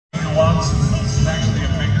bucks. It's actually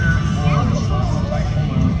a bigger, more small type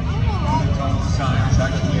balloon with its own sign. It's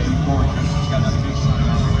actually gorgeous. It's got a big sign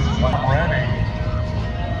on it. Already.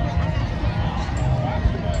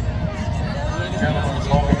 The gentleman was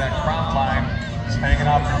holding that crown line. It's hanging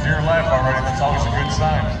out for dear life already. That's always a good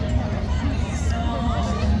sign.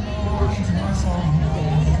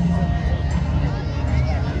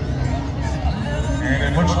 And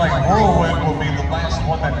it looks like Whirlwind will be the last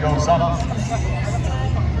one that goes up.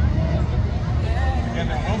 And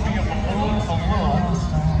there will be a balloon below.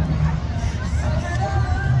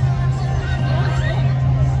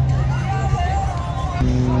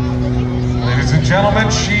 Ladies and gentlemen,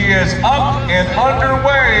 she is up and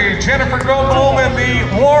underway. Jennifer Goldblum in the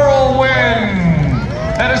Whirlwind.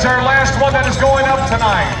 That is our last one that is going up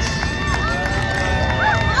tonight.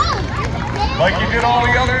 Like you did all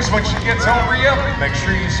the others, when she gets over you, make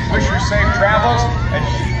sure you wish her safe travels, and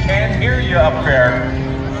she can hear you up there.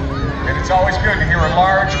 And it's always good to hear a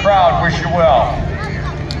large crowd wish you well.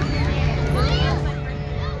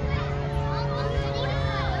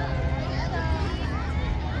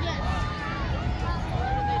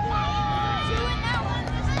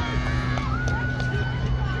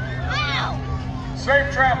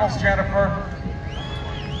 Safe travels, Jennifer.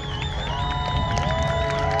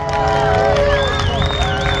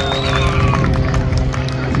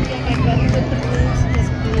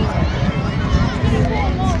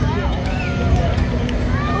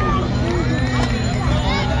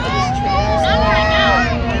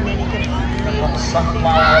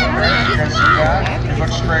 Sunflower up there, you guys see that? You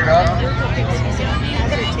look straight up.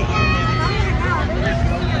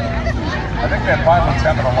 I think that pilot's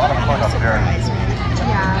having a lot of fun up there.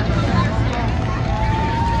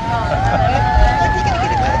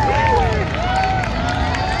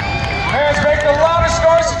 Fans, make the loudest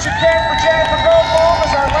noise that you can for Jennifer Goldblum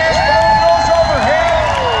as our last balloon goes overhead.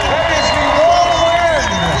 That is the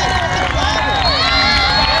Whirlwind.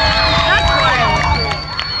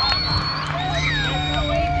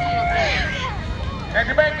 And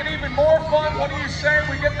to make it even more fun, what do you say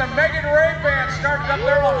we get the Megan Ray Band started up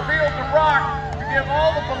there on Field to Rock to give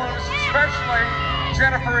all the balloons, especially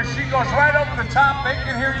Jennifer, as she goes right over the top. They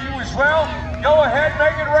can hear you as well. Go ahead,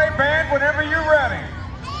 Megan Ray Band, whenever you're ready.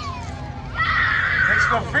 It's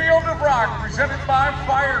the Field of Rock presented by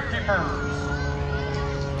Firekeepers.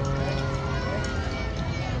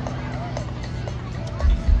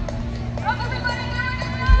 Everybody!